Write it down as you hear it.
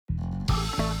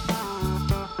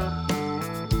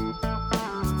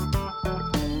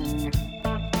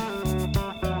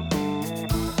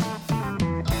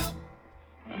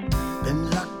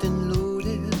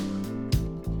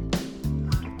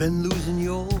been losing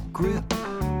your grip,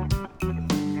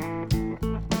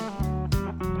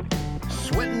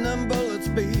 sweating them bullets,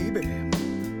 baby,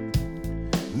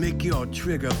 make your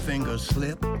trigger finger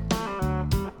slip.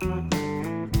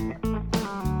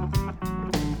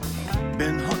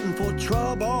 Been hunting for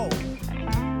trouble,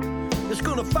 it's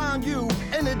gonna find you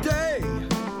any day.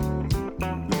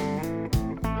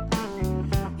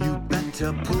 You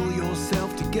better pull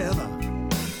yourself together,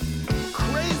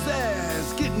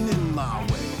 crazy's getting in my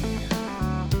way.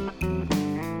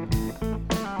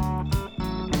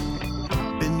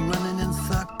 Been running in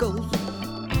circles,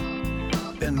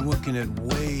 been working it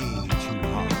way too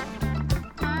hard.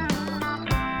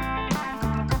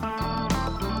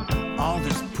 All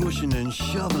this pushing and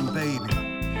shoving, baby,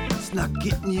 it's not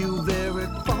getting you very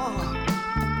far.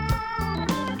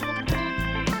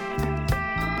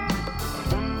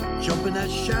 Jumping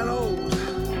at shadows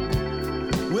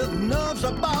with nerves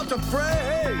about to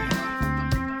fray.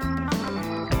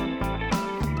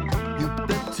 You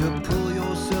better pull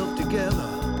yourself together,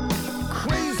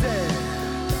 crazy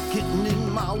getting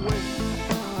in my way.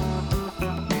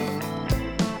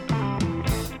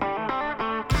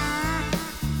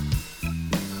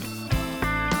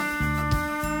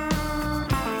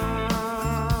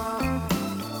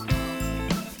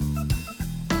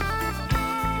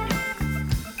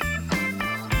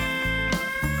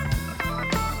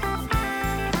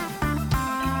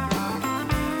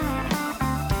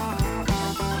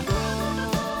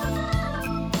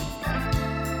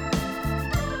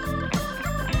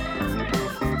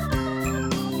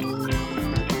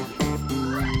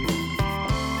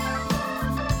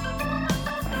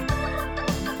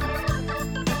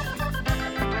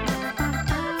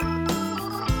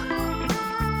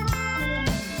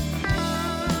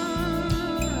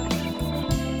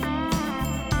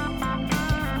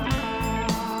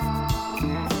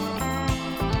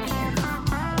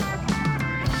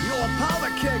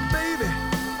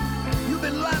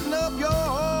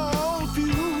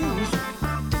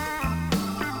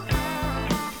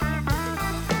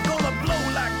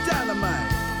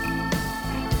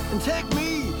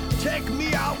 Take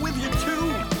me out with you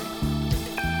too.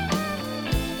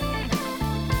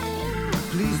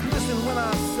 Please listen when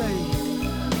I say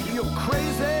your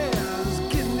crazy's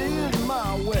getting in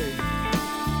my way.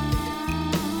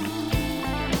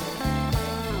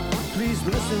 Please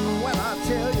listen when I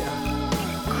tell you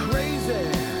crazy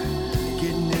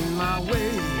getting in my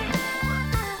way.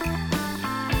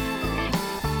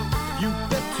 You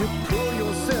better pull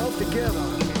yourself together,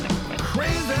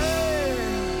 crazy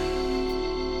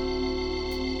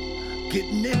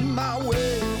getting in my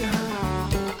way.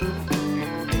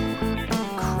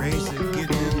 Crazy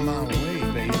getting in my way,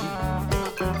 baby.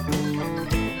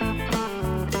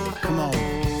 Come on,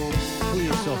 pull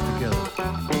yourself together.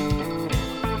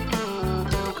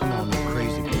 Come on, you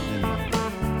crazy getting in my way.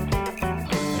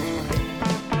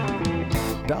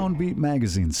 Downbeat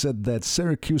magazine said that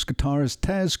Syracuse guitarist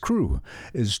Taz Crew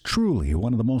is truly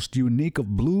one of the most unique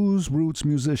of blues roots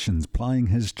musicians plying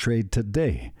his trade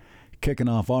today. Kicking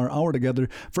off our hour together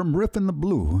from Riffin the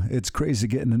Blue, it's Crazy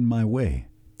Getting in My Way,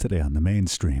 today on the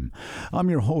Mainstream.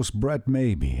 I'm your host, Brett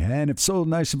Maybe, and it's so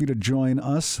nice of you to join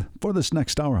us. For this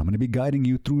next hour, I'm going to be guiding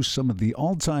you through some of the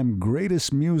all-time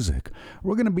greatest music.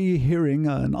 We're going to be hearing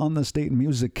an On This Date in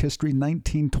Music History,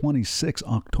 1926,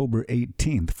 October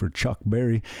 18th for Chuck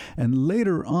Berry, and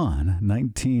later on,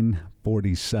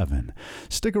 1947.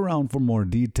 Stick around for more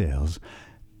details.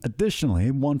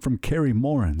 Additionally, one from Cary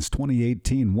Morin's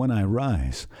 2018 When I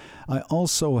Rise. I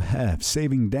also have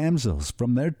Saving Damsels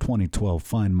from their 2012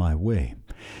 Find My Way.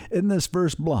 In this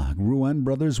first block, Ruen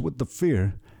Brothers with The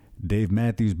Fear, Dave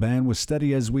Matthews Band with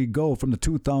Steady As We Go from the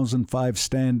 2005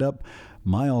 Stand Up,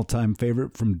 my all-time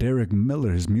favorite from Derek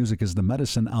Miller's Music is the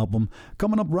Medicine album,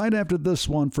 coming up right after this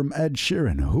one from Ed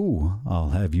Sheeran, who, I'll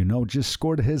have you know, just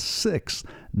scored his 6th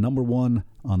 #1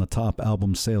 on the top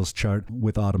album sales chart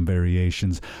with Autumn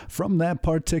Variations. From that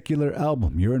particular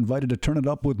album, you're invited to turn it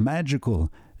up with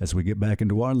Magical as we get back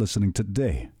into our listening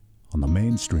today on the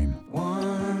Mainstream.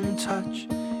 One touch,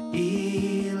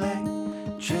 electric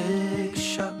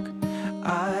shock,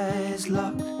 eyes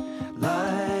locked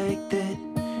like that.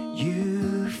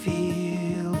 You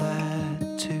feel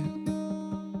that too.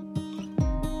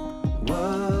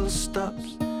 World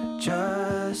stops,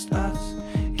 just us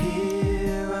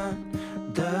here on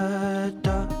the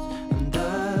dots and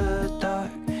the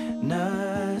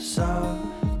darkness of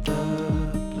the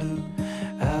blue.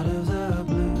 Out of the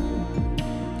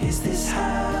blue, is this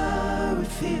how it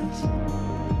feels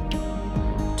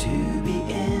to be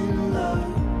in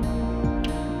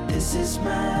love? This is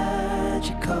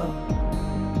magical.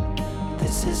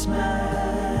 This is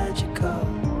magical.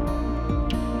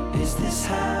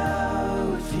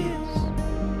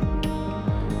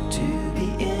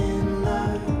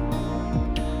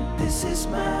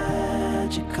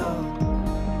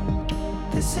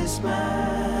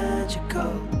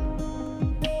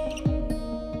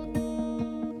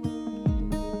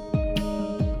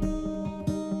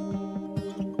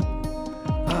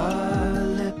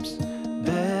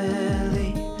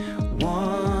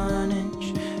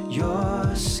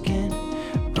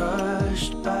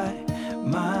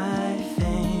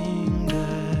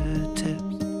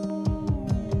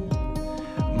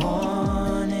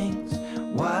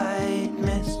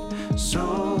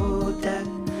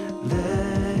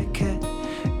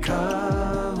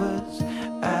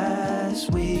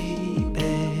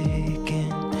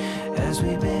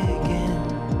 we begin.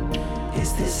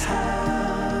 Is this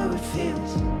how it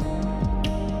feels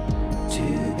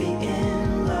to be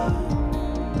in love?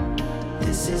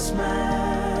 This is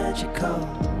magical.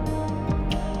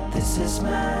 This is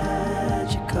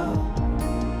magical.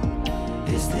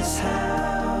 Is this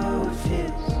how it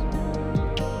feels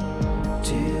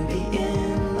to be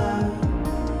in love?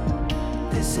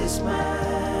 This is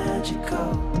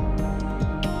magical.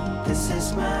 This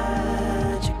is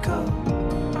magical.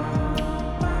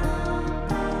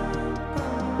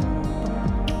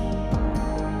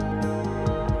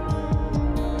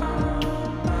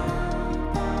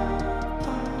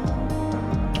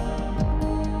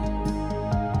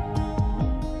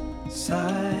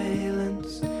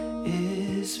 Silence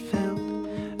is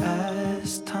filled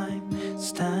as time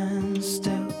stands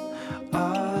still.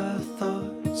 Our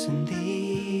thoughts in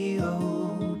the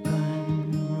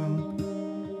open room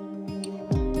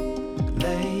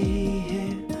lay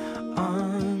here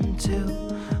until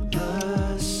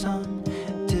the sun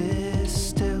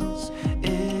distills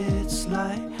its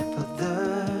light for the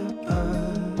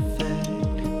perfect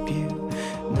view.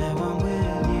 Now I'm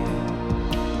with you.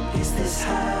 Is this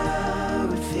how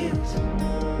it feels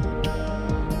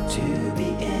to be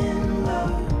in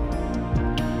love?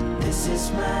 This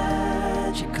is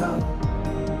magical.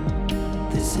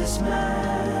 This is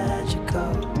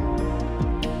magical.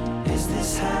 Is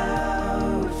this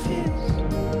how it feels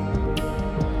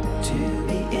to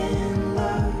be in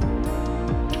love?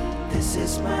 This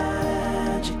is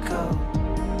magical.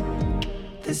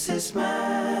 This is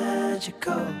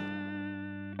magical.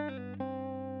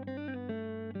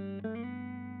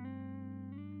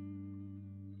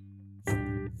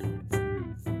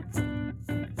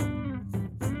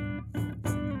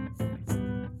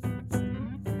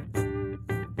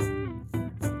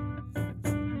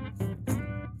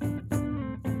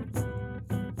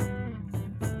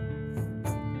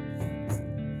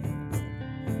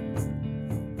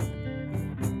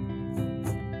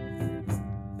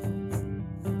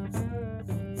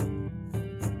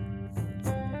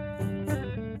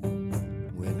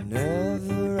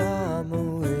 Whenever I'm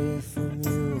away from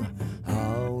you, I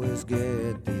always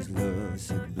get these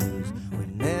lovesick blues.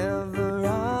 Whenever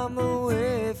I'm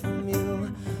away from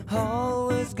you, I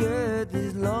always get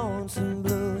these lonesome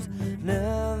blues.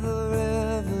 Never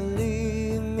ever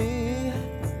leave me,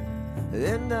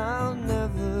 and I'll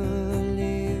never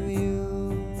leave you.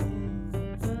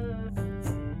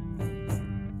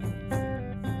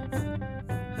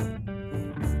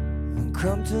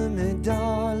 Come to me,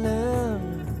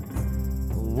 darling,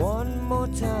 one more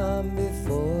time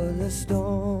before the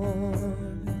storm.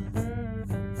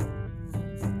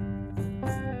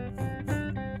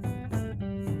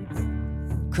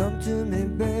 Come to me,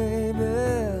 baby,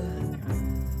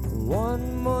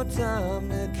 one more time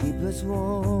to keep us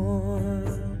warm.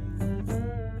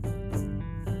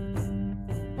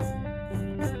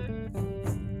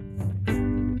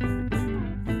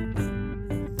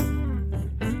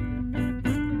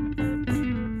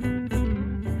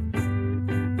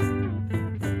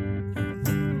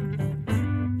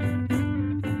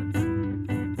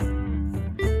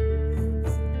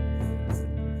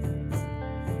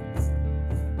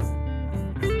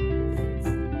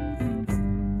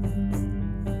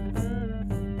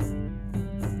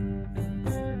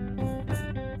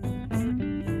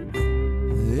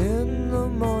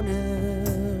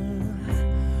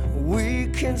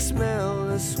 Can smell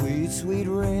the sweet, sweet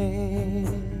rain.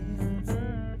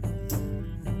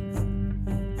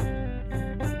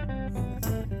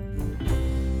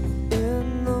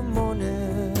 In the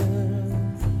morning,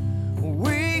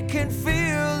 we can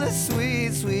feel the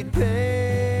sweet, sweet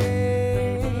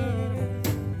pain.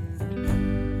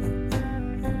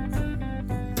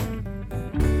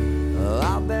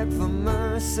 I'll beg for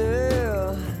mercy,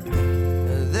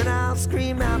 then I'll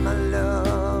scream out my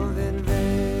love in vain.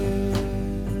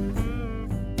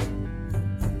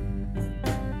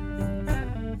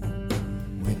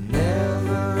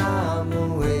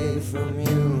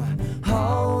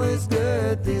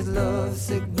 These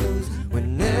lovesick blues.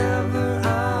 Whenever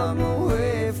I'm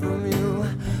away from you,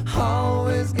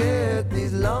 always get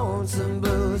these lonesome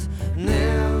blues.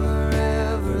 Never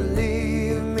ever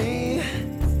leave me,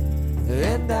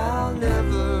 and I'll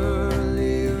never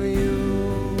leave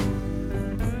you.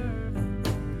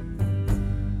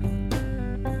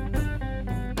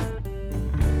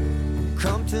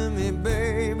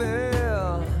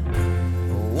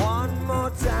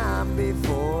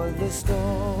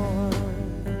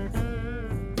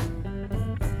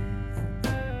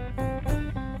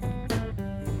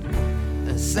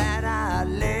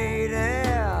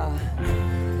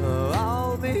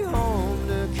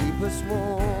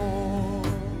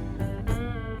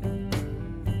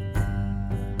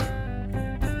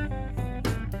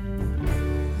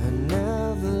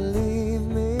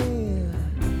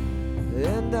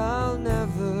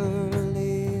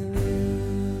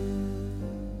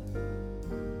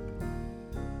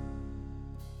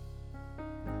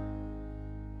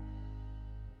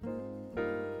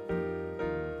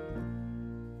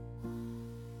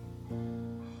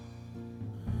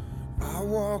 I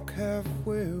walk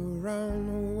halfway around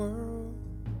the world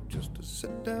just to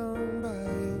sit down by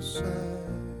your side.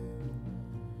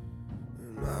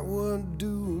 And I would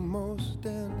do most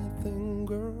anything,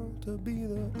 girl, to be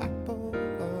the apple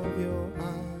of your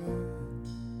eye.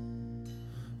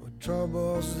 Well,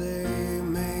 troubles, they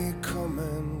may come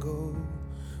and go,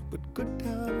 but good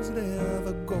times, they're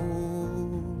the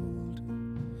gold.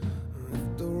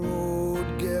 If the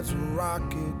road gets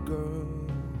rocky, girl,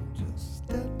 just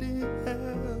steady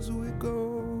as we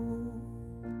go.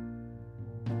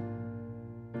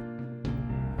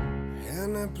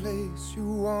 Any place you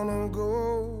wanna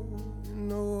go, you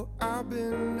know I'll be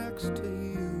next to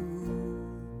you.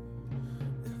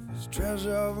 If it's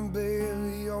treasure,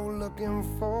 baby, you're looking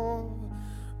for,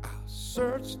 I'll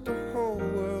search the whole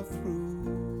world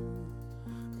through.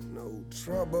 No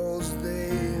troubles,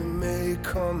 they may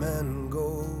come and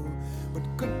go, but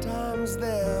good times,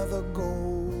 they're the gold.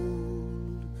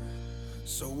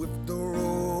 So if the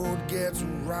road gets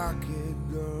rocky,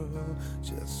 girl,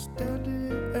 just steady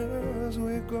as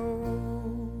we go.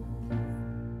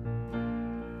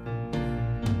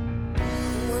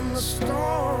 When the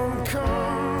storm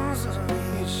comes, I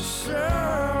need you to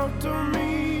shelter me.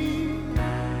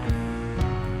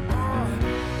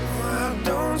 I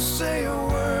don't say a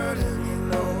word, and you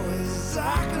know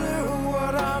exactly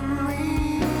what I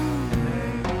mean.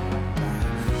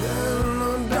 In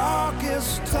the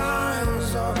darkest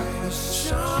times, I'll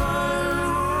shine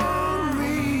on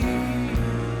me,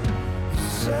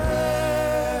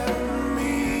 set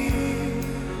me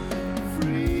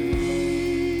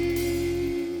free,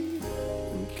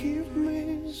 and keep me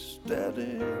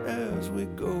steady as we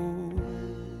go.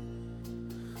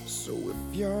 So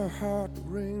if your heart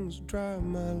rings dry,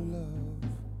 my love,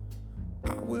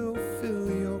 I will fill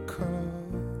your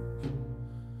cup.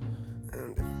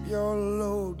 And if your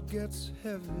load gets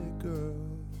heavy, girl,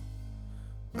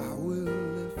 I will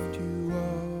lift you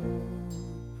up.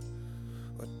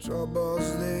 But troubles,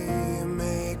 they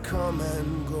may come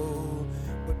and go,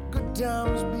 but good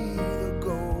times be the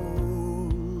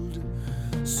gold.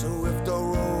 So if the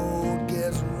road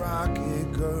gets rocky,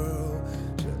 girl,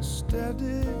 just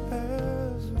steady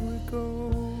as we go.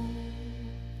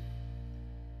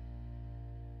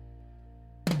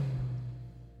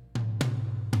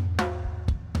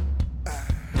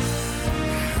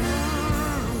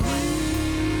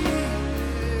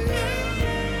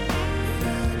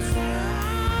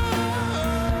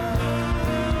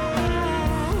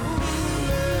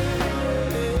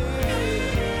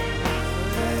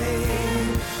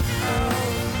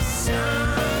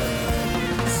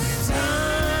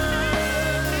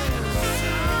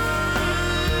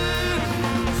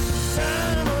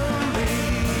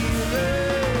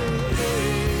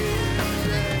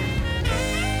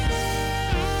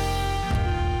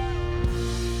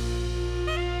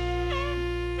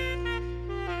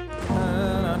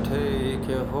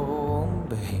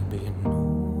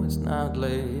 Not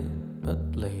late,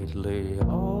 but lately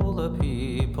all the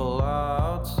people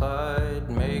outside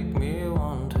make me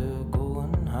want to go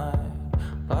and hide.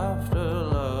 Laughter,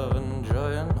 love, and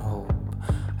joy and hope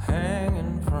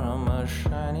hanging from a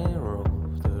shiny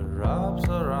rope that wraps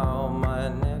around my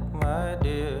neck, my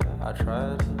dear. I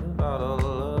try to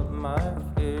bottle up my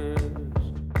fears.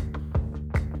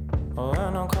 Oh,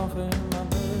 and I'm comfy in my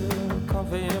bed,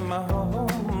 comfy in my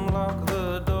home. Lock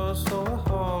the door so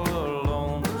I all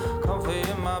alone. Comfy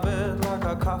in my bed like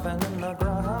a coffin in the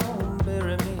ground.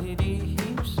 Bury me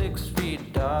deep, 6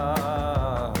 feet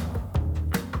dark.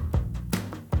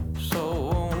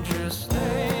 So won't you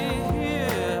stay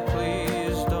here,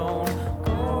 please don't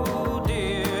go,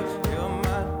 dear. You're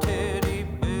my teddy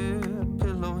bear,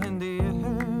 pillow in the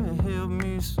air. Help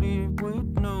me sleep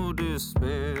with no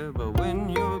despair. But when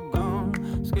you're gone,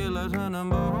 skeleton and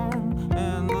bone,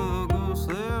 and the ghosts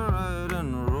they ride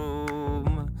and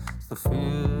roam. It's the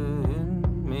fear in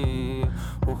me,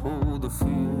 oh, the fear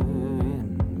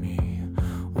in me,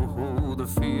 oh, the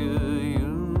fear you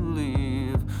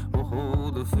leave,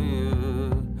 oh, the fear,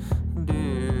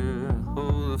 dear,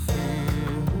 oh, the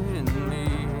fear in me,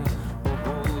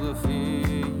 oh, the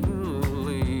fear you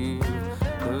leave,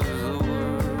 as the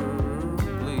world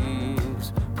bleeds,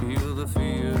 feel the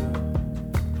fear,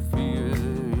 fear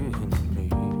in me.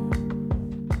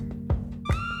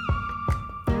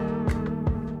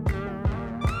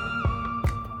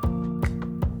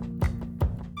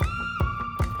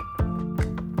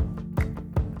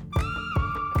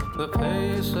 The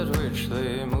pace at which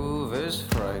they move is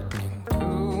frightening.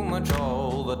 Too much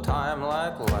all the time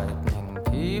like lightning.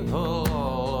 People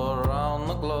all around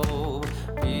the globe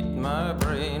beat my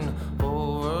brain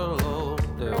overload.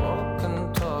 They walk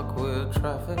and talk with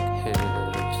traffic heads,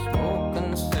 smoke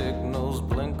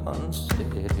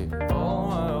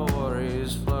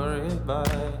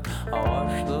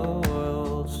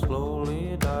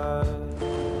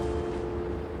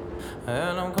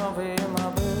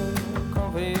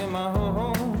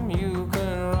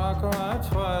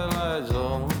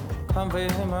comfy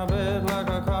in my bed like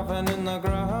a coffin in the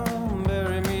ground.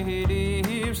 Bury me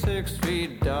deep, 6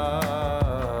 feet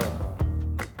dark.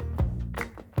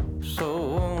 So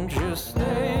won't you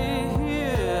stay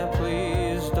here,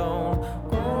 please don't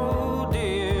go,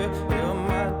 dear. You're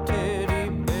my teddy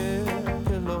bear,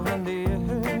 pillow in the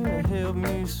air. Help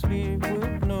me sleep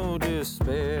with no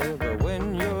despair. But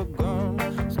when you're gone,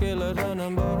 skeleton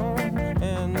and bone,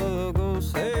 and the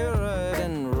ghosts they ride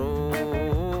and roam.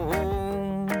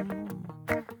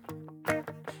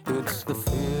 It's the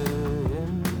fear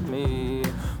in me,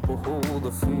 oh,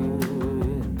 the fear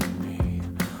in me,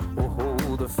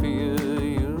 oh, the fear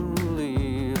you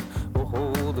leave,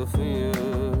 oh, the fear,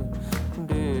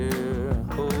 dear,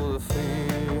 oh, the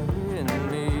fear in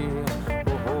me,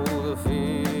 oh, the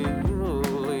fear you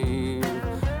leave,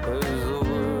 as the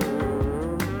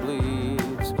world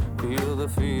bleeds, feel the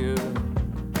fear,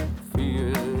 fear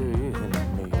in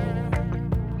me.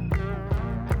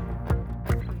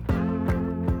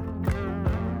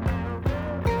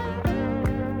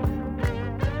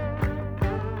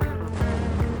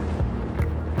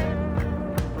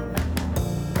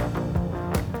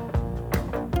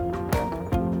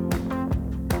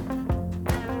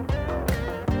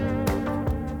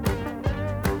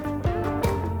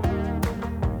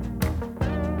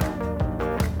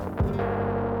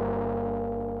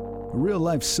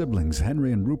 Real-life siblings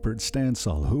Henry and Rupert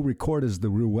Stansall, who record as the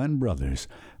Ruen brothers.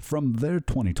 From their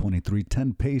 2023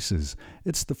 10 Paces,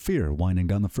 it's The Fear winding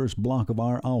down the first block of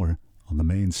our hour on the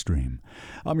mainstream.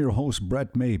 I'm your host,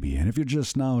 Brett Maybe, and if you're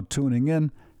just now tuning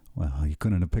in, well, you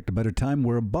couldn't have picked a better time.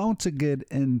 We're about to get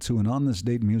into an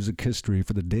on-this-date music history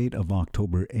for the date of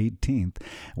October 18th.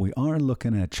 We are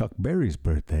looking at Chuck Berry's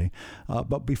birthday,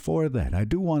 but before that, I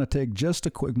do want to take just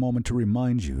a quick moment to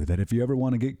remind you that if you ever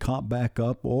want to get caught back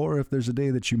up, or if there's a day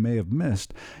that you may have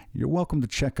missed, you're welcome to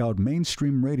check out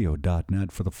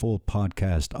mainstreamradio.net for the full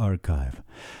podcast archive.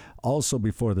 Also,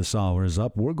 before this hour is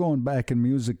up, we're going back in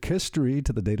music history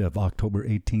to the date of October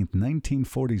 18th,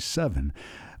 1947,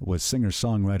 with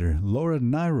singer-songwriter Laura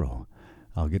Nyro.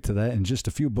 I'll get to that in just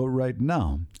a few, but right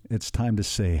now, it's time to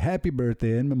say happy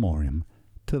birthday in memoriam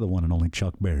to the one and only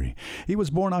Chuck Berry. He was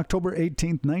born October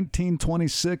 18th,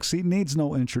 1926. He needs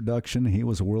no introduction. He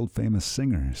was a world-famous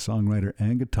singer, songwriter,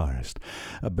 and guitarist.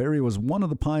 Berry was one of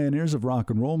the pioneers of rock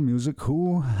and roll music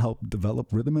who helped develop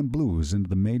rhythm and blues into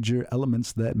the major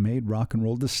elements that made rock and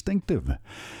roll distinctive.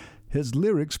 His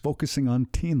lyrics, focusing on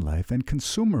teen life and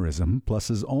consumerism, plus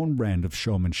his own brand of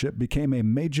showmanship, became a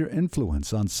major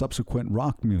influence on subsequent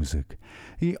rock music.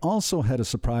 He also had a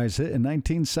surprise hit in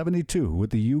 1972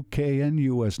 with the UK and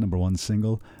US #1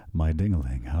 single, My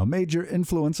Ding-a-Ling. A major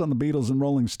influence on the Beatles and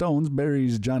Rolling Stones,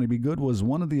 Berry's Johnny B. Goode was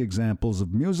one of the examples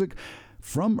of music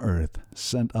from Earth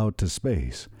sent out to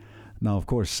space. Now, of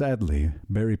course, sadly,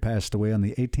 Berry passed away on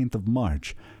the 18th of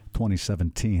March,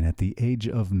 2017, at the age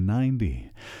of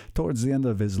 90. Towards the end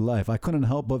of his life, I couldn't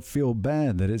help but feel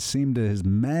bad that it seemed that his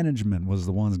management was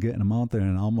the ones getting him out there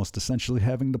and almost essentially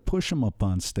having to push him up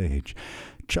on stage.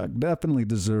 Chuck definitely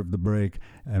deserved the break,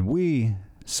 and we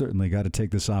certainly got to take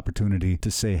this opportunity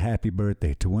to say happy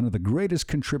birthday to one of the greatest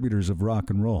contributors of rock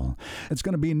and roll. It's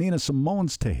going to be Nina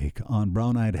Simone's take on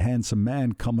Brown-Eyed Handsome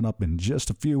Man coming up in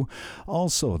just a few.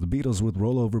 Also, the Beatles with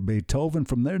Roll Over Beethoven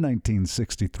from their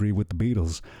 1963 with the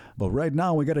Beatles. But right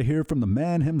now, we got to hear from the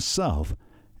man himself.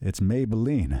 It's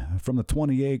Maybellene from the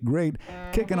 28 great,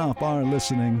 kicking off our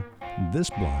listening this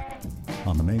block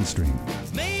on the mainstream.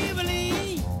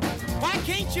 Maybellene, why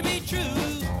can't you be true?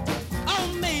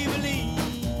 Oh, Maybellene,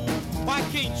 why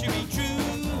can't you be true?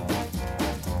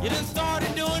 You done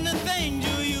started doing the things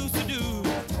you used to do.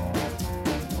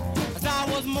 As I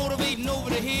was motivating over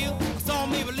the hill, I saw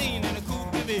Maybellene in a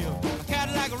coupe de ville. A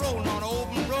Cadillac rolling on an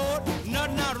open road,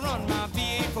 nothing out to run my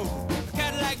V8 A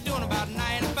Cadillac doing about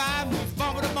 95, moves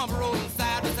bumper to bumper, rolling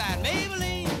side to side.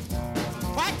 Maybellene,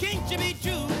 why can't you be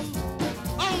true?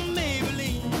 Oh,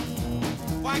 Maybellene,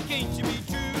 why can't you be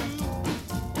true?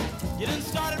 You done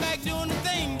started back doing the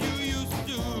things you used to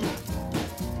do.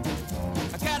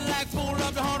 A Cadillac pulled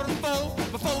up to 104,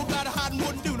 before got hot and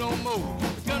wouldn't do no more.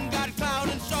 The gun got cloud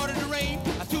and started to rain.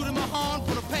 I tooted my horn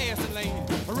for the passing lane.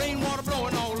 The rainwater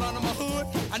blowing all under my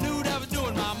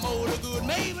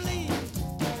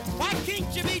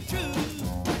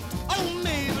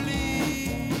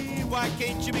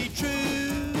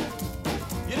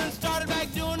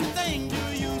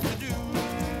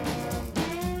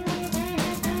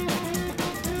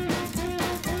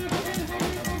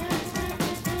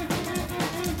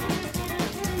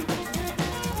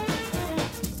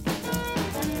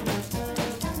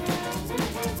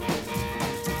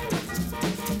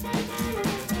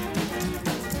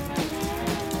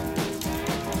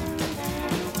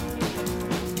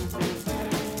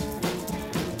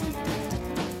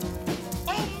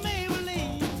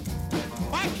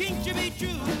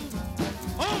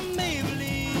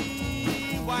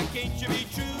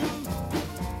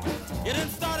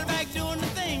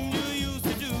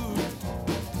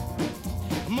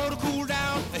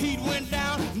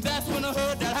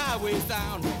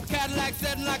Cadillac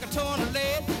setting like a torn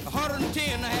lead,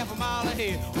 110 and a half a mile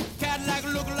ahead. Cadillac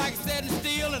looking like it's setting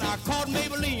still, and I caught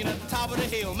Maybellene at the top of the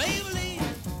hill. Maybellene,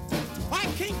 why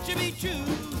can't you be true?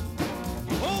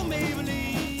 Oh,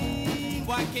 Maybellene,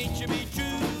 why can't you be true?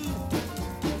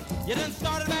 You done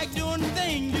started back doing the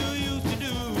things you used to do.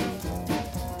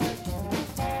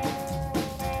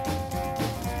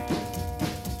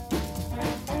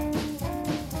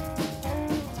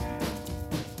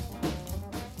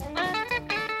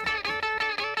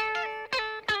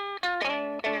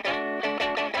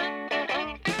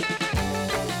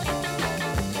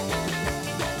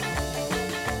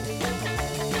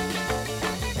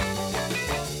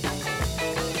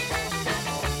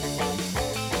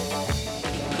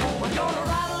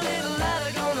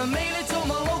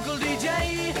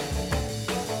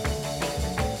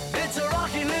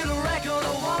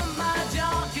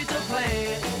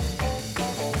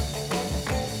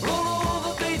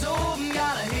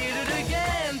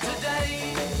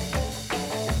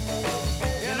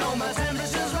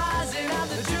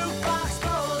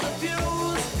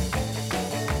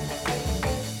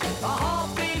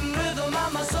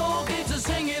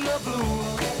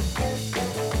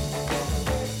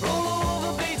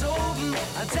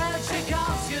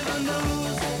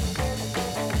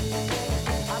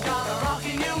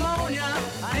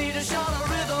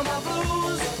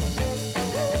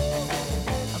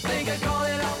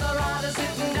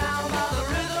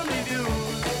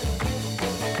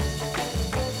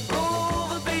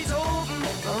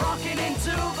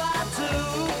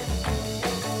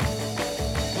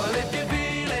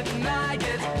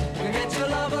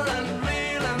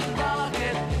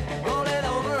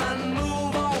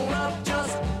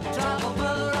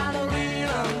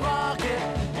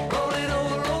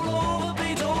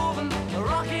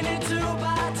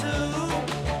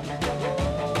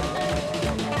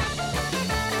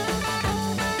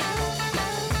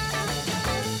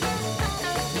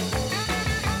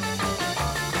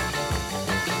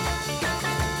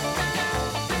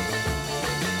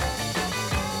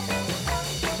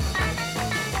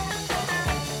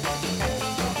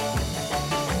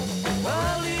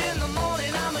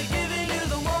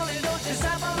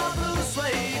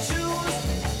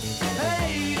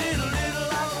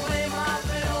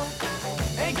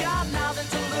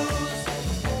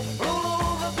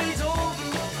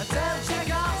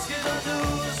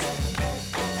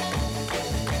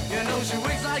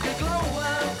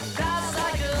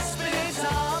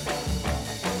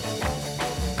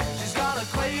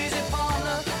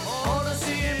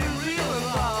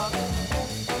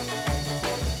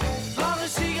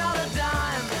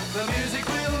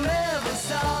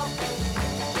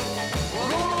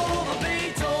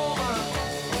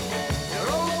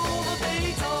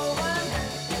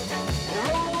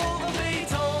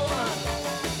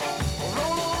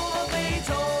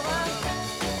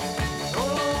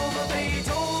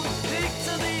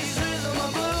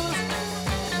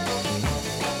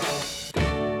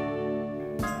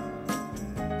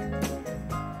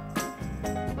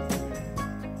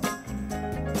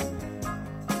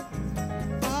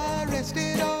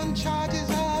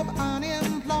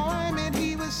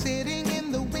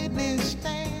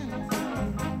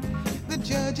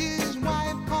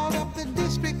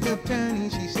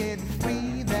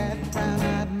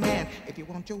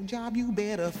 Your job, you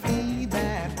better feed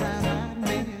that brown-eyed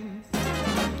man.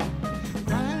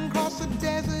 Riding across the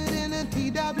desert in a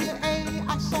TWA,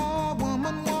 I saw a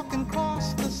woman walking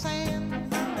across the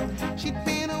sand. She'd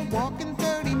been walking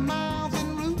 30 miles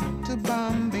en route to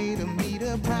Bombay to meet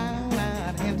a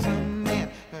brown-eyed handsome man.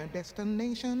 Her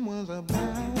destination was a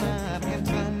brown-eyed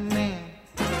handsome man.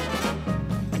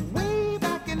 Way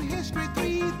back in history,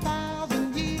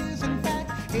 3,000 years, in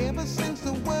fact, ever since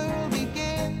the world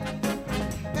began,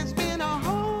 there's been a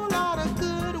whole lot of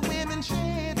good women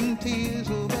shedding tears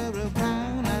over a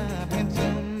brown-eyed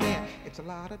handsome man. It's a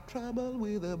lot of trouble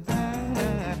with a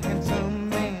brown-eyed handsome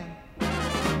man.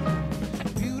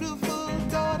 Beautiful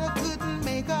daughter couldn't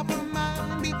make up her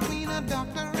mind between a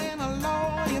doctor and a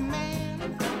lawyer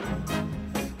man.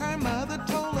 Her mother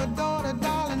told her daughter,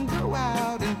 darling, go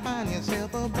out and find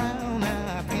yourself a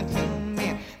brown-eyed handsome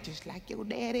man. Just like your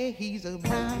daddy, he's a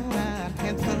brown-eyed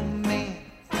handsome man.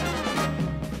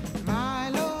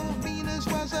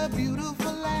 Was a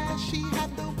beautiful lass, she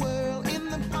had the world in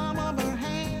the palm of her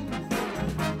hand.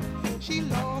 She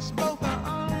lost both her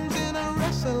arms in a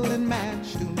wrestling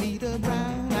match to meet a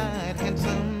brown-eyed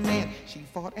handsome man. She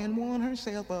fought and won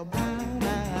herself a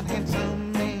brown-eyed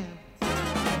handsome man.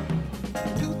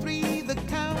 2, 3 the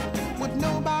count with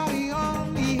nobody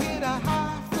on. He hit a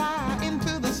high fly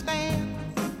into the stand.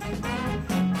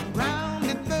 Round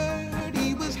at third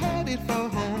he was headed for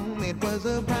home. It was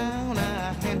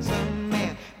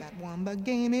won the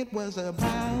game, it was a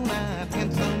brown-eyed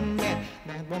handsome man.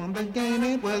 That won the game,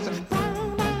 it was a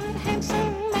brown-eyed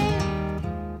handsome man.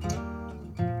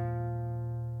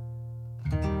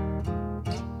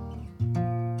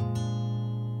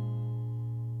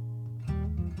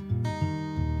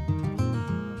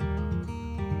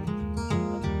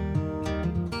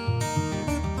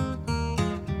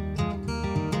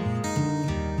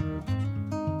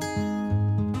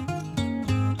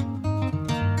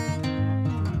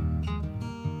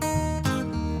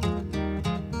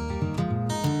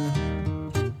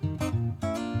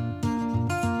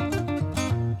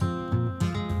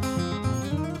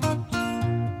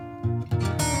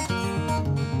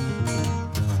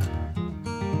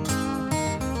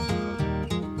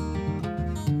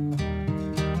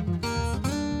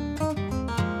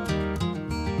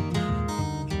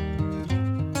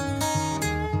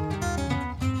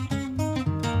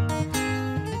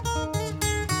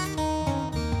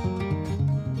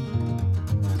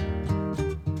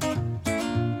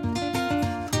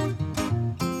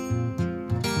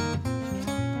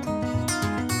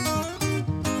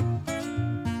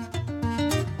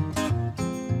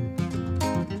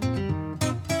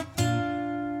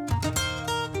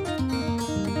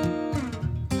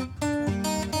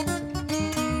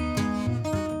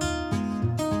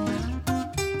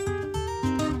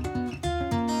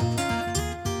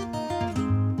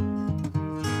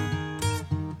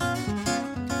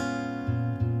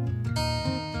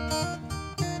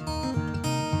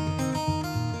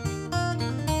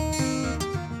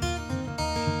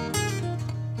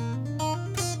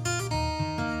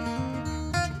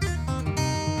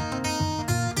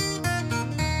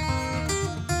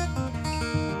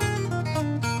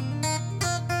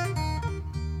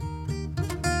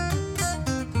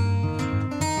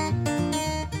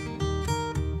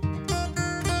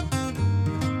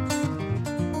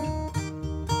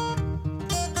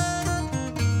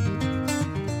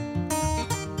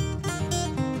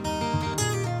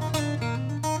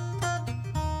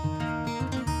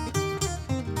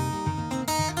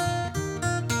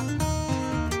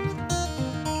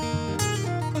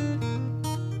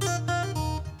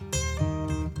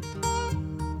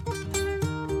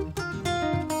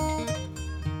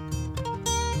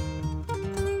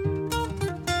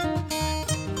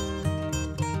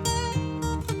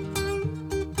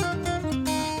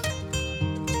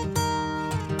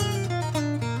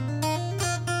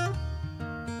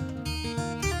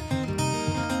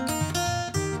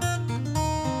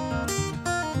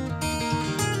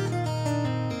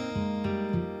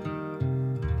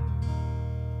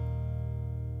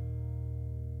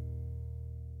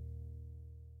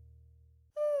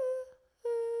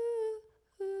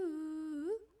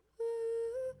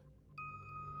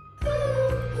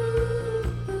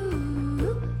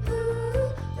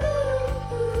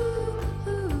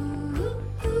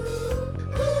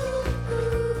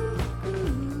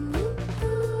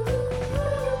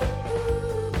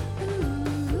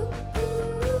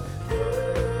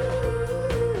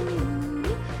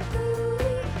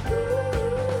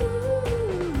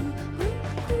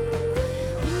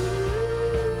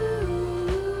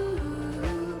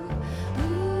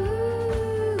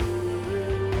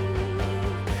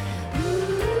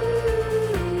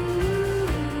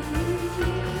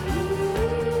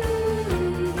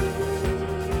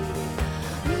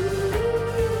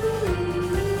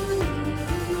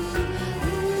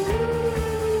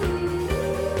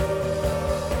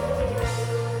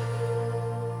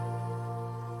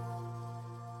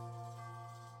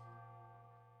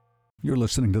 You're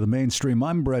listening to The Mainstream.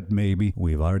 I'm Brett Maybe.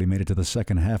 We've already made it to the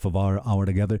second half of our hour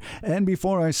together. And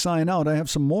before I sign out, I have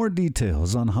some more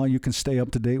details on how you can stay up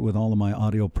to date with all of my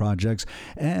audio projects.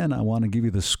 And I want to give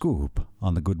you the scoop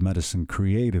on the Good Medicine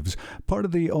Creatives, part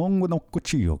of the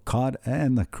WOOch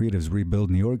and the Creatives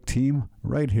Rebuild New York team,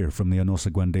 right here from the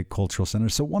Onosagwende Cultural Center.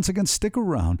 So once again, stick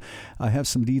around. I have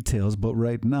some details, but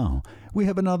right now, we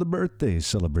have another birthday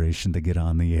celebration to get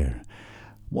on the air.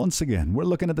 Once again, we're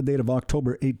looking at the date of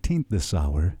October 18th this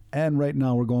hour, and right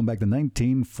now we're going back to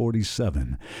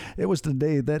 1947. It was the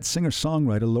day that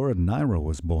singer-songwriter Laura Nyro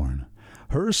was born.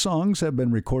 Her songs have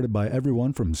been recorded by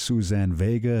everyone from Suzanne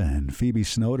Vega and Phoebe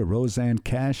Snow to Roseanne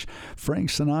Cash, Frank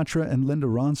Sinatra, and Linda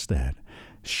Ronstadt.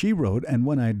 She wrote And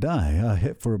When I Die, a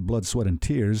hit for Blood, Sweat, and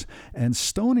Tears, and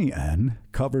Stony N,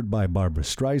 covered by Barbra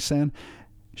Streisand.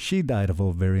 She died of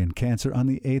ovarian cancer on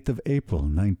the 8th of April,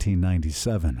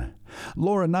 1997.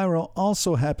 Laura Nyro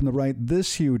also happened to write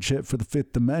this huge hit for the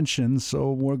Fifth Dimension,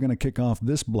 so we're going to kick off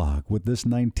this block with this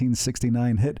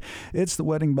 1969 hit. It's the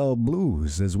Wedding Bell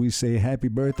Blues, as we say happy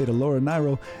birthday to Laura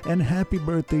Nyro and happy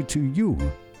birthday to you,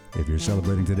 If you're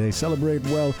celebrating today, celebrate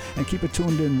well and keep it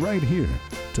tuned in right here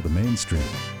to the mainstream.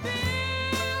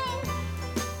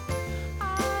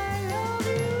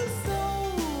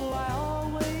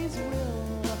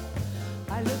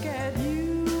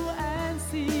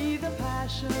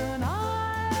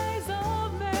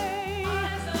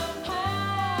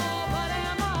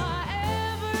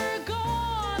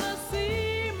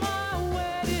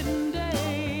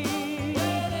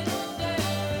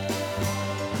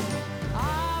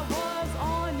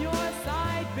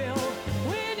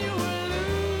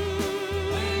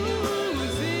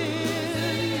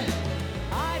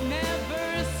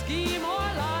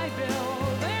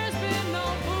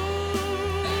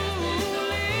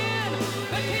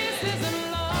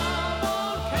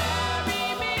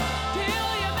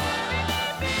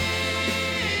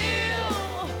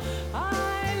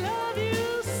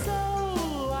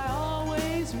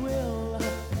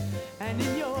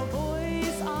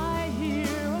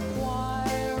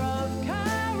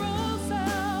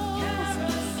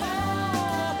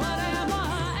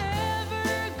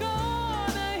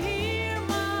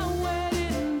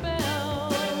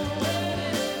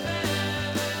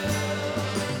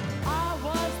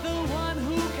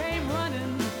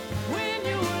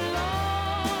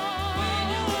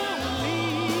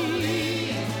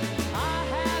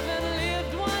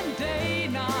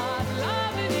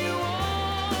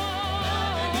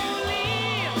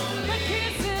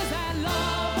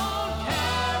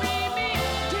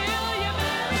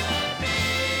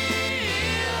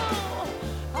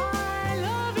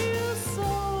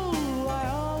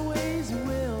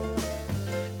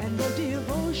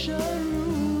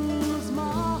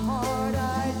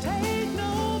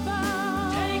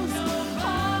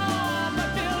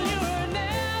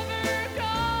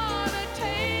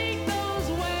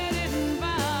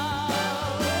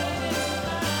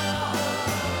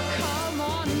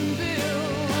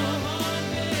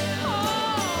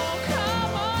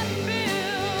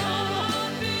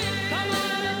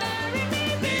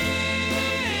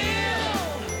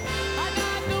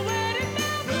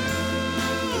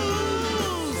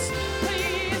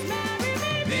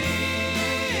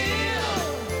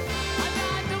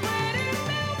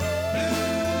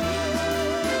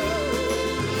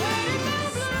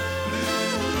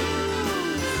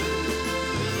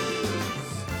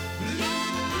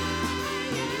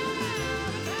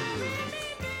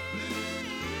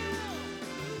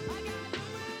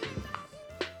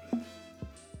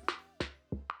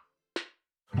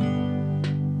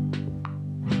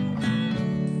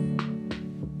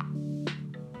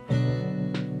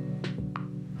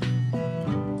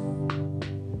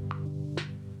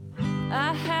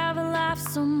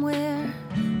 Somewhere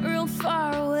real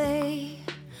far away,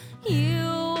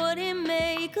 you wouldn't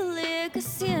make a lick of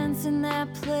sense in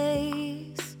that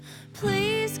place.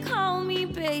 Please call me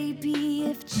baby,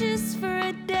 if just for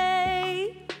a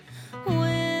day.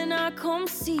 When I come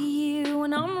see you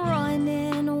and I'm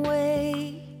running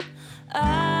away,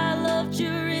 I loved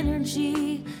your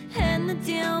energy and the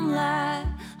dim light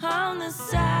on the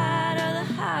side of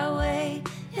the highway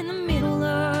in the middle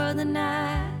of the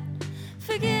night.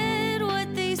 Forget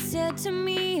what they said to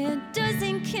me, it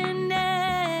doesn't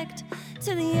connect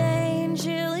to the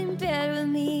angel in bed with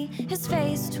me, his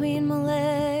face between my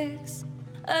legs.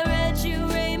 I read you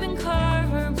Raymond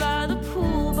Carver by the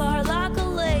pool bar like a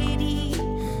lady.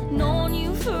 Known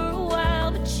you for a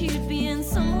while, but you'd be in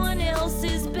someone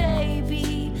else's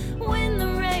baby. When the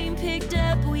rain picked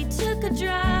up, we took a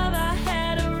drive, I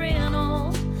had a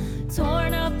rental.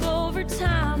 Torn up over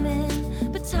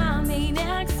timing, but time ain't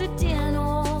accidental.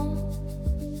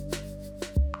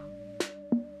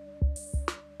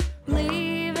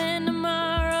 Leaving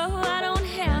tomorrow, I don't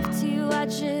have to, I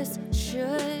just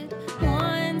should.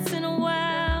 Once in a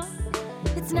while,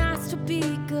 it's nice to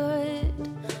be good.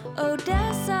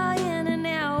 Odessa in an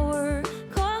hour,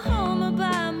 call home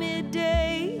about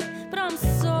midday. But I'm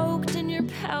soaked in your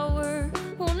power,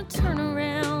 wanna turn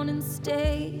around and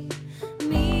stay.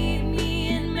 Meet me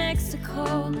in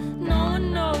Mexico, no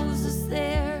one knows us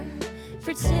there.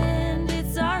 Pretend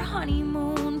it's our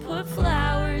honeymoon, put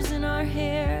flowers in our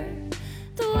hair.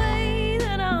 The way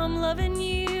that I'm loving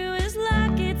you is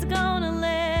like it's gonna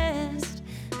last.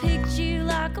 Picked you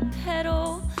like a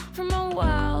petal from a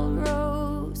wild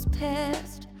rose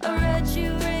past. I read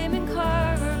you Raymond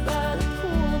Carver by the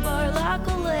pool bar like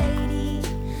a lady.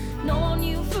 Known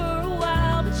you for a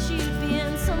while, but you'd be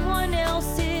in someone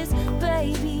else's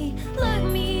baby. Look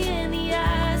me in the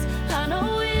eyes, I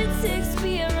know it's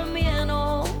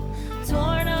experimental.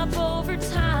 Torn up over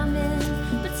timing,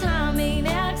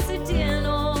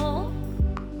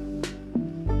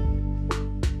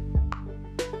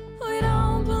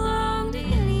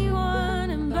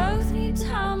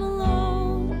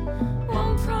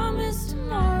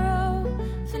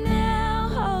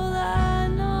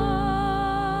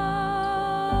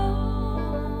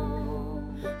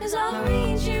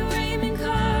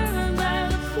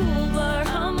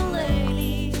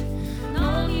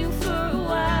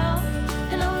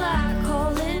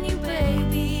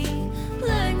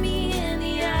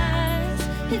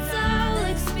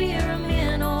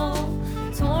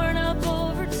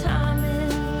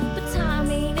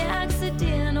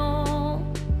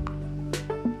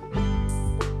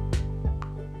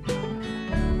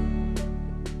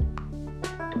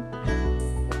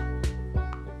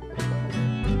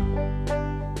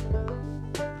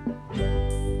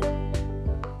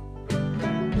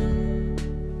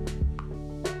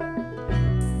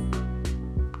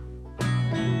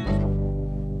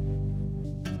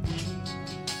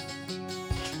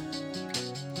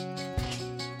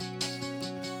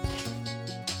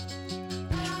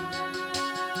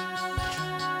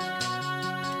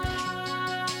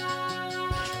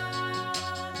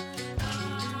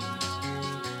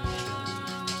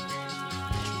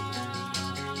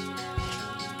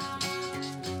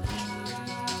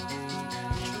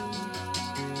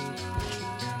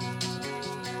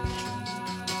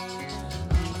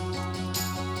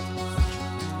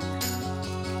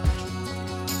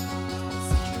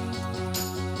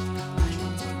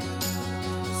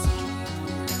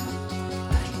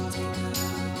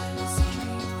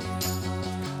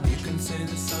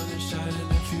 shining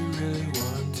if you really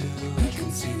want to. I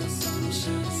can see the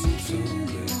sunshine seems so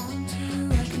good.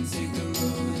 I can take the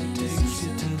road that takes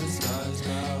you to the stars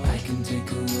now. I can take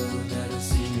a road that'll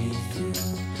see me through.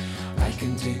 I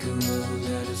can take a road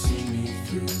that'll see me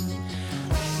through.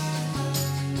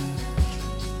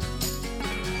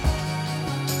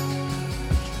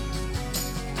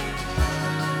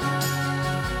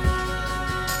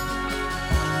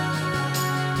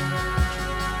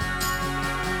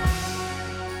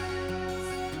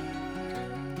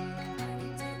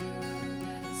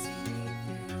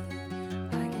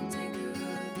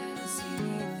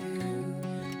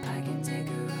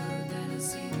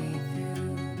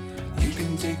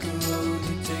 Take a road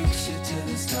that takes you to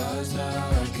the stars now.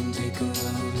 I can take a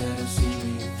road that'll see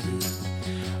me through.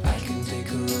 I can take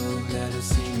a road that'll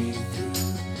see me through.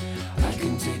 I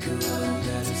can take a road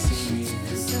that'll see me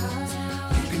through.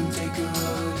 You can take a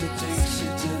road that takes you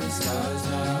to the stars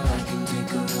now. I can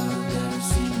take a road that'll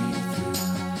see me through.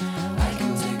 I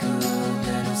can take a road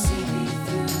that'll see me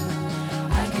through.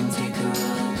 I can take a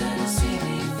road that'll see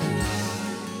me through.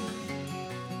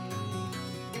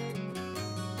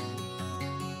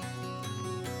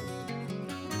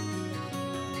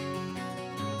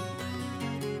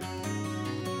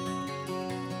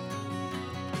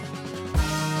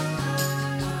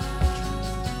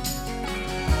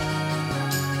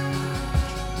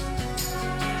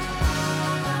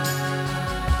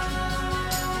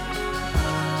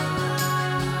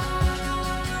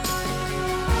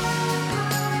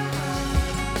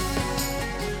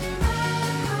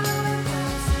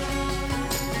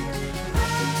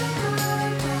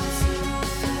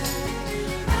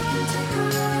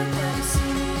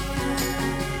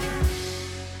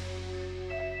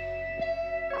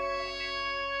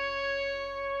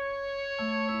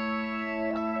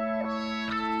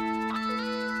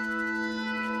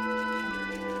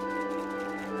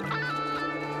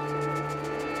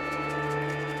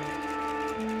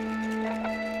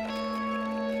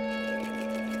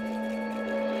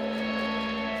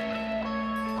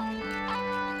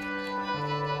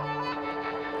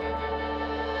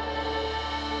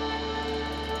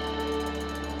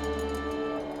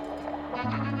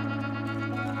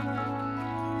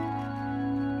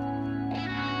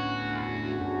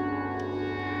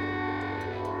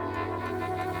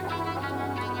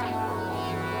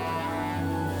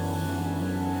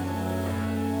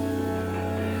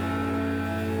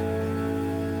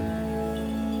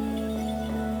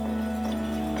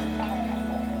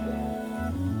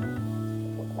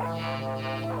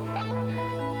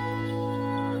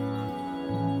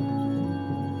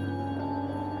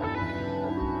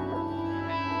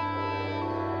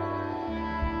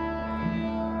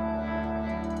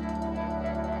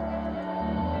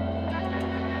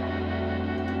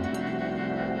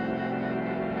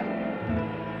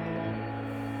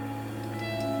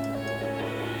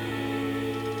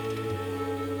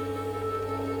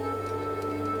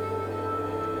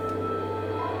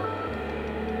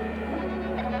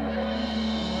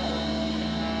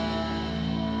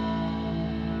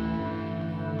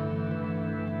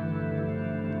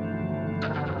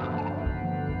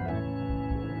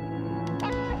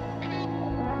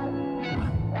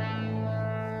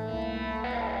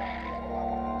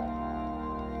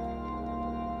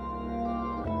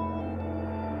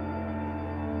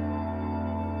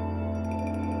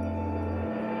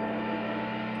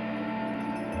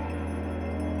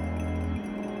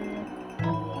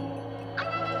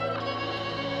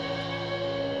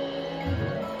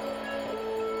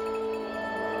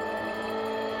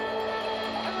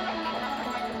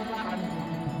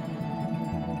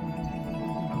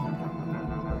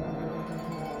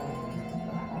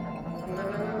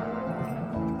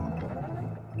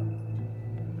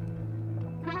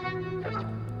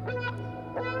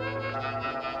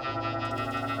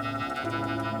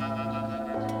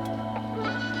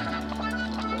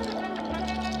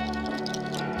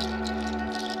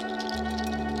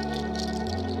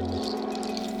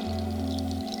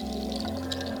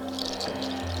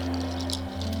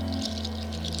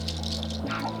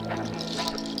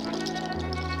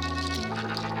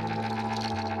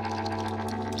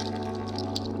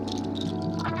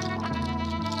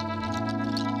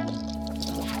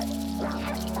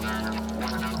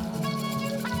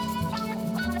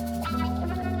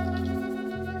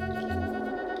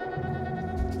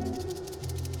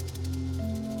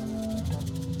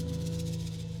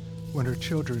 when her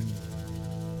children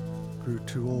grew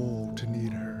too old to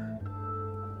need her.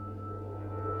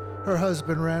 Her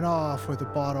husband ran off with a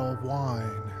bottle of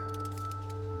wine.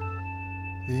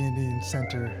 The Indian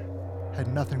Center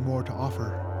had nothing more to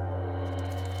offer.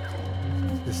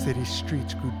 The city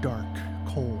streets grew dark,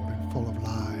 cold, and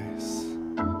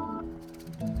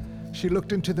She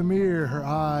looked into the mirror, her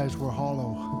eyes were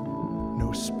hollow,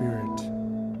 no spirit.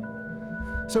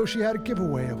 So she had a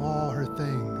giveaway of all her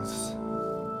things.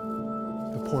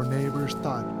 The poor neighbors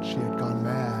thought she had gone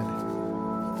mad.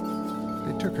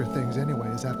 They took her things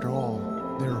anyways, after all,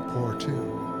 they were poor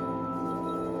too.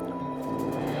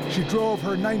 She drove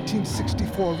her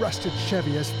 1964 rusted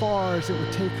Chevy as far as it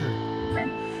would take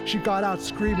her. She got out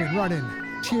screaming, running,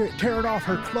 tearing off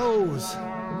her clothes.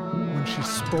 When she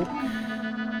spoke,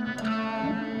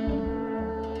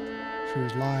 she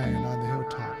was lying on the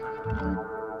hilltop.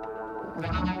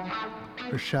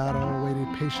 Her shadow waited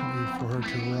patiently for her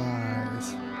to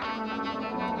rise.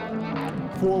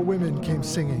 4 women came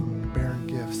singing, bearing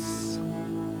gifts,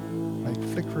 like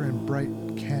flickering bright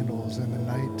candles in the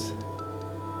night.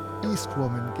 East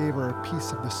woman gave her a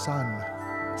piece of the sun.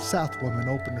 South woman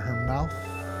opened her mouth.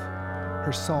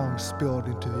 Her song spilled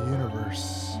into the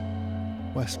universe.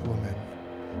 West woman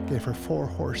gave her 4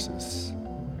 horses.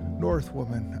 North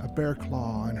woman a bear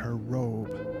claw in her robe.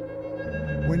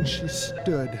 When she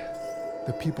stood,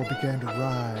 the people began to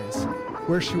rise.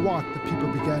 Where she walked, the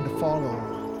people began to follow.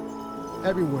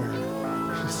 Everywhere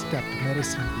she stepped,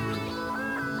 medicine grew.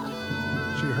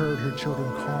 She heard her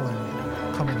children calling,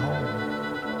 coming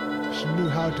home. She knew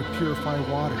how to purify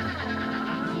water.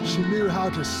 She knew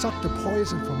how to suck the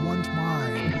poison from one's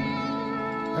mind.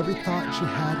 Every thought she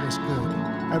had was good.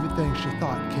 Everything she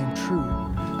thought came true.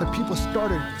 The people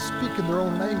started speaking their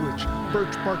own language.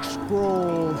 Birch bark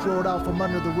scrolls rolled out from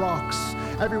under the rocks.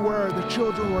 Everywhere the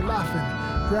children were laughing.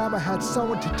 Grandma had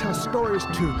someone to tell stories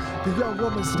to. The young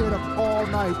woman stayed up all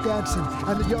night dancing,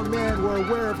 and the young men were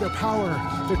aware of their power.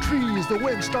 The trees, the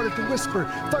wind started to whisper.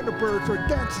 Thunderbirds were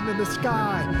dancing in the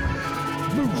sky.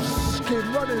 Moose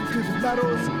came running through the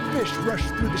meadows. Fish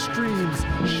rushed through the streams.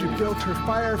 She built her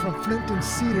fire from flint and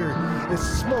cedar. Its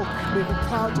smoke leaving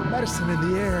clouds of medicine in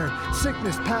the air.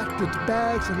 Sickness packed its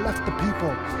bags and left the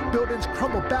people. Buildings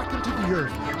crumbled back into the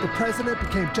earth. The president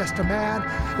became just a man.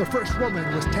 The first woman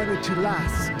was tended to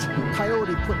last.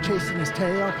 Coyote quit chasing his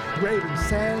tail. Raven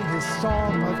sang his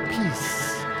song of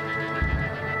peace.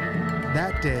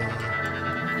 That day,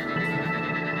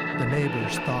 the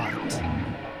neighbors thought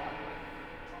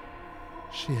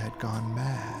she had gone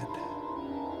mad.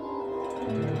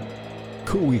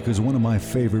 WOOch is one of my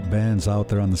favorite bands out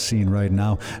there on the scene right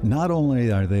now. Not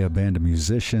only are they a band of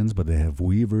musicians, but they have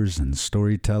weavers and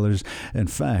storytellers. In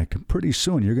fact, pretty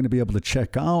soon you're going to be able to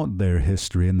check out their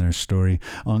history and their story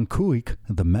on WOOch,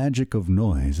 The Magic of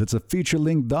Noise. It's a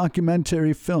feature-length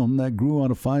documentary film that grew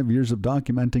out of 5 years of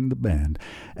documenting the band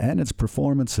and its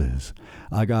performances.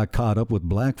 I got caught up with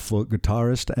Blackfoot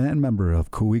guitarist and member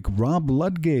of WOOch, Rob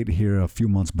Ludgate, here a few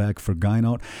months back for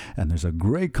Gynout, and there's a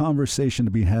great conversation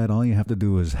to be had. All you have to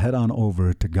do is head on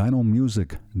over to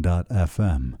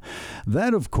gynomusic.fm.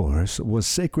 That, of course, was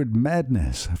Sacred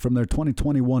Madness from their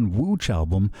 2021 WOOch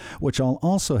album, which I'll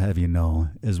also have you know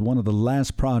is one of the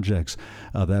last projects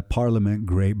that Parliament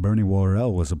great Bernie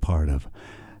Worrell was a part of.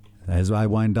 As I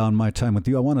wind down my time with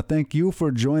you, I want to thank you for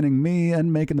joining me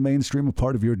and making the mainstream a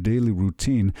part of your daily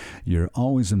routine. You're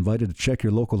always invited to check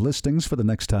your local listings for the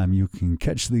next time you can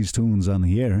catch these tunes on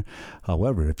the air.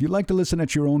 However, if you'd like to listen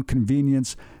at your own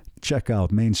convenience, check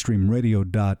out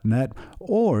mainstreamradio.net,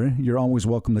 or you're always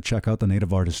welcome to check out the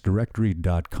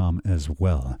nativeartistdirectory.com as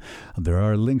well. There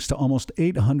are links to almost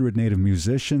 800 native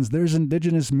musicians. There's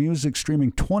indigenous music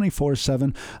streaming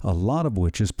 24/7, a lot of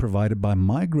which is provided by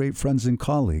my great friends and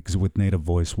colleagues with Native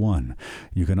Voice One.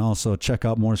 You can also check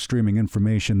out more streaming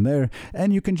information there,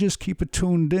 and you can just keep it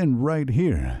tuned in right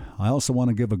here. I also want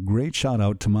to give a great shout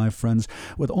out to my friends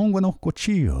with Ongwano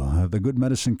Cochillo, the Good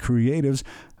Medicine Creatives,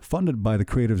 funded by the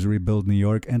Creatives Rebuild New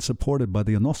York and supported by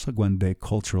the Onosagwende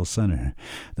Cultural Center.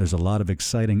 There's a lot of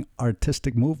exciting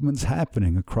artistic movements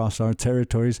happening across our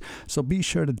territories, so be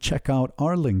sure to check out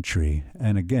our link tree.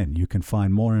 And again, you can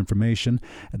find more information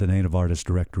at the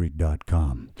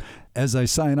nativeartistdirectory.com. As I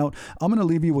sign out, I'm going to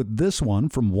leave you with this one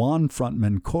from Juan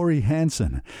frontman Cory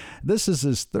Hanson. This is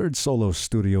his third solo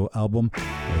studio album.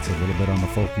 It's a little bit on the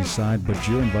folky side, but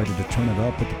you're invited to turn it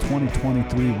up at the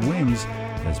 2023 Wings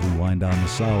as we wind down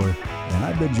this hour. And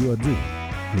I bid you adieu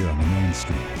here on the Main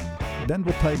Street.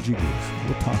 Denver Tight Jiggers.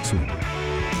 We'll talk soon.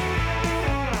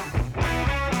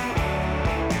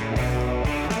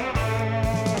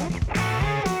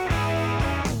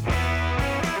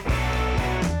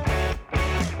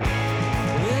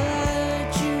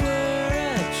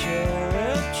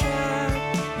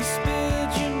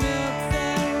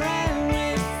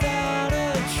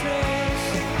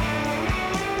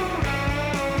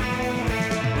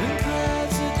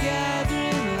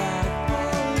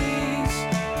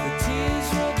 Tears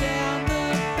roll down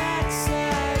the backs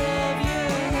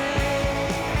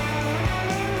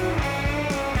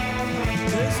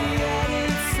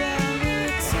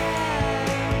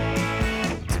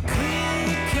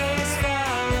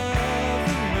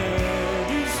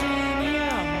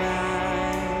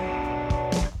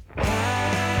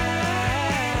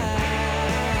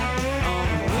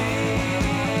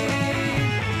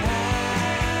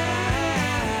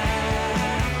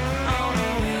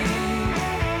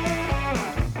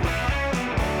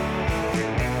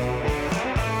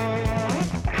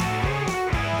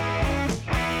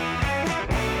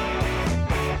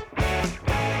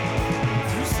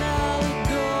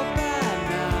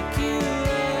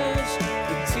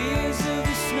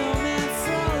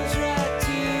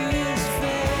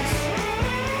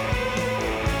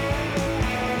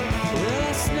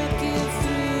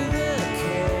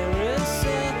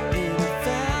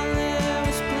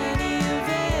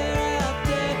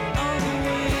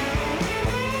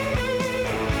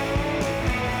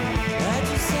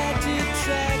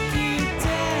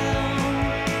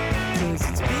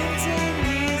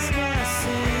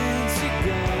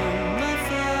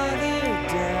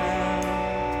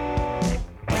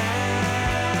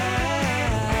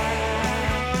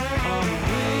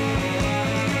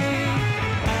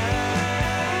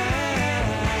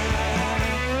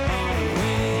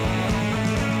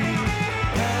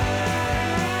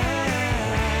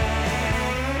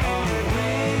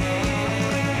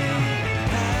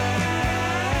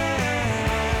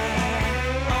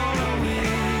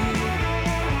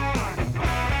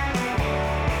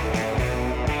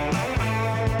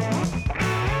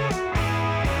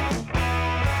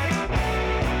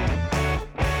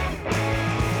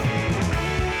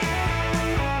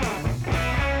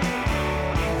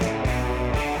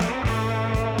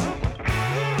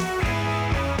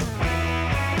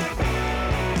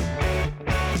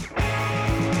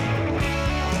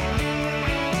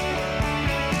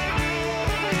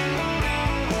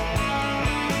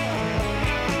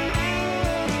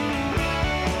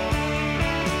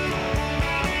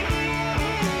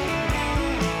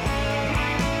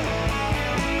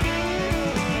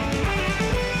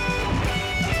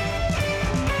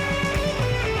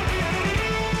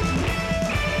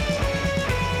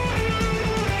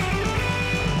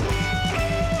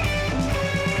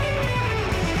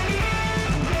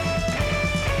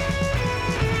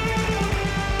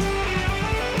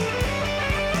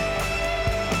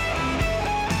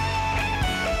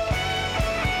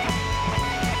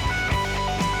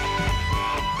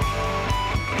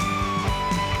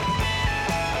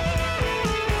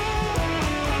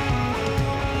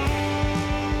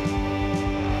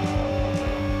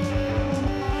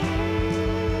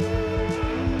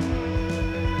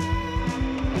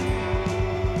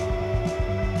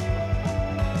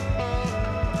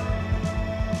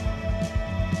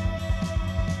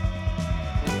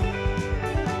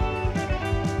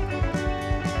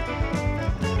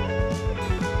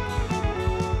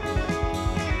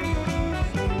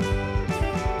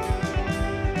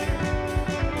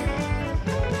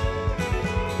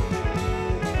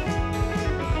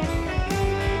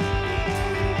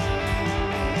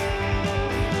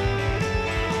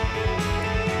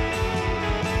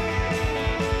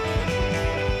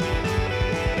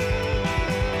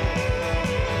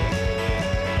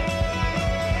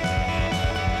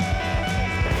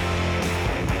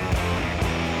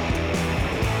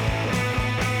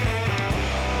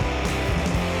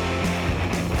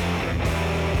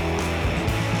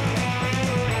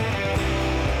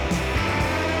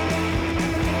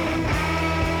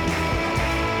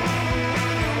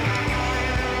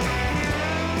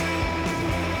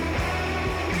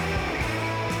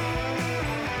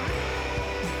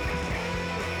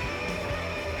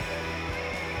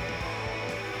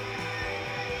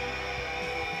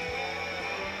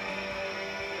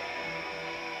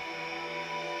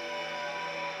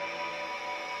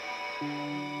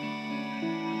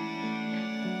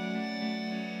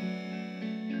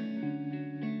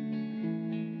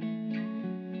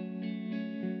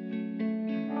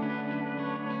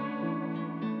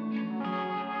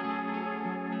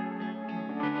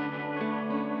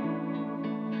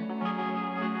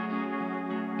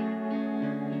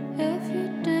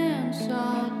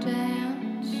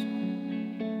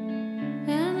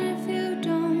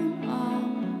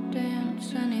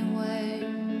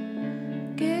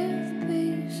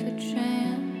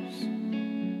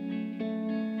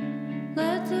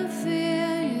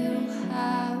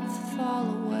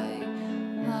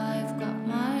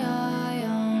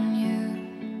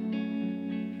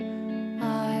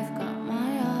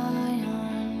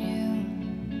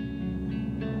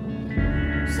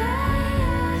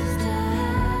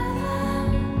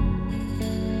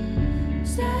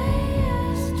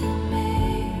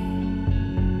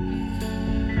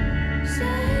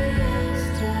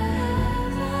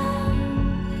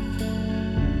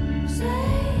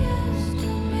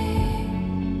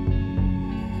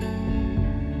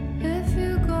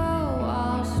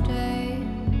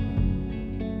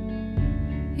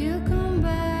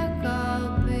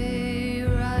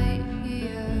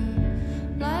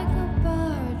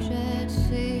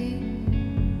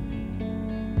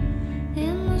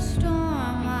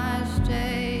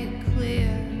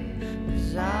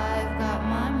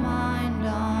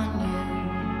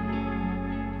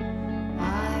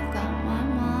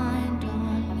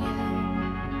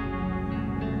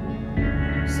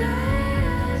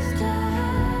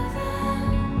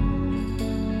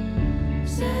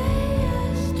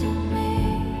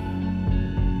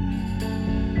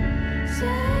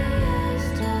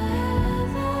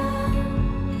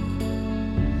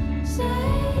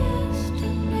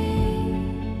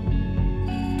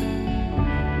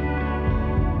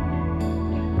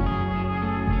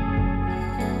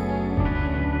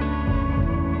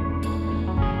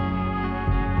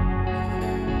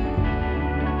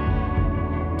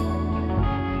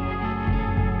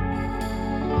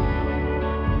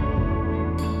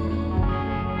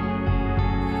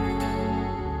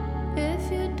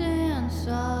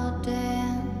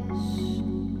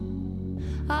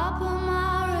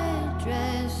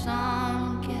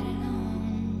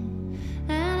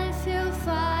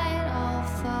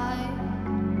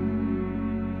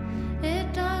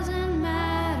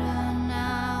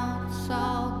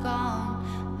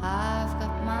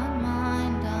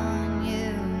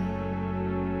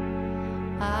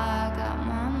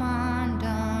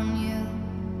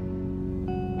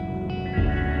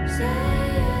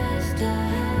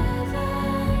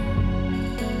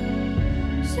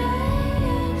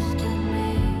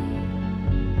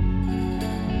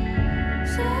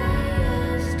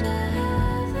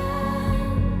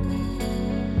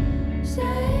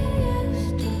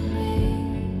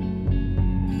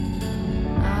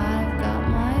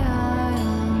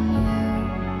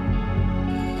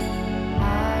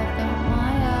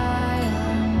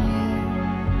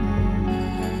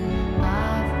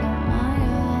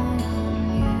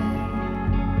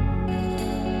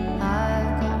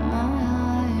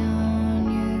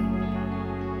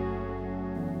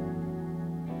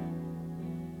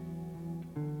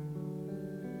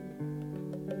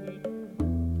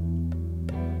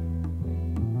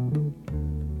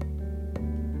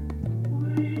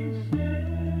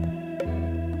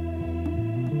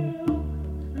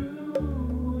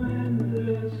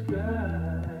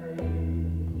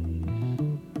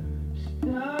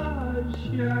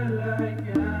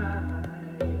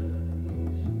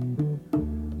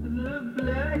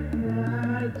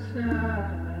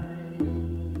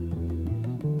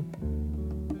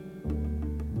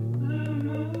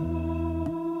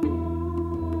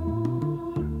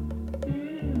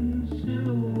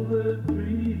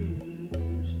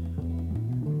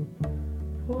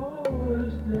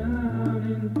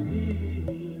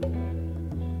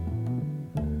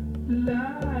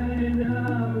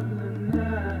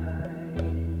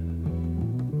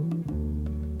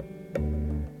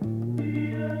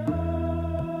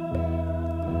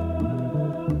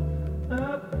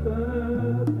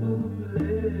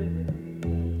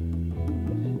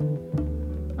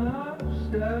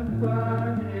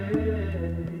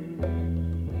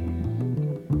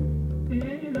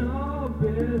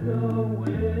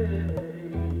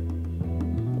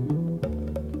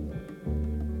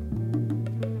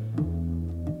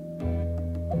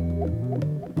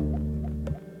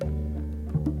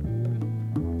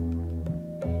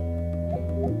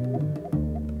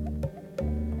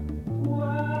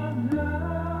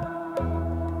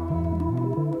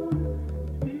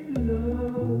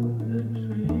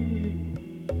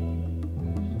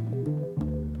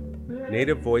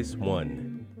Native Voice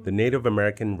One, the Native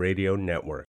American Radio Network.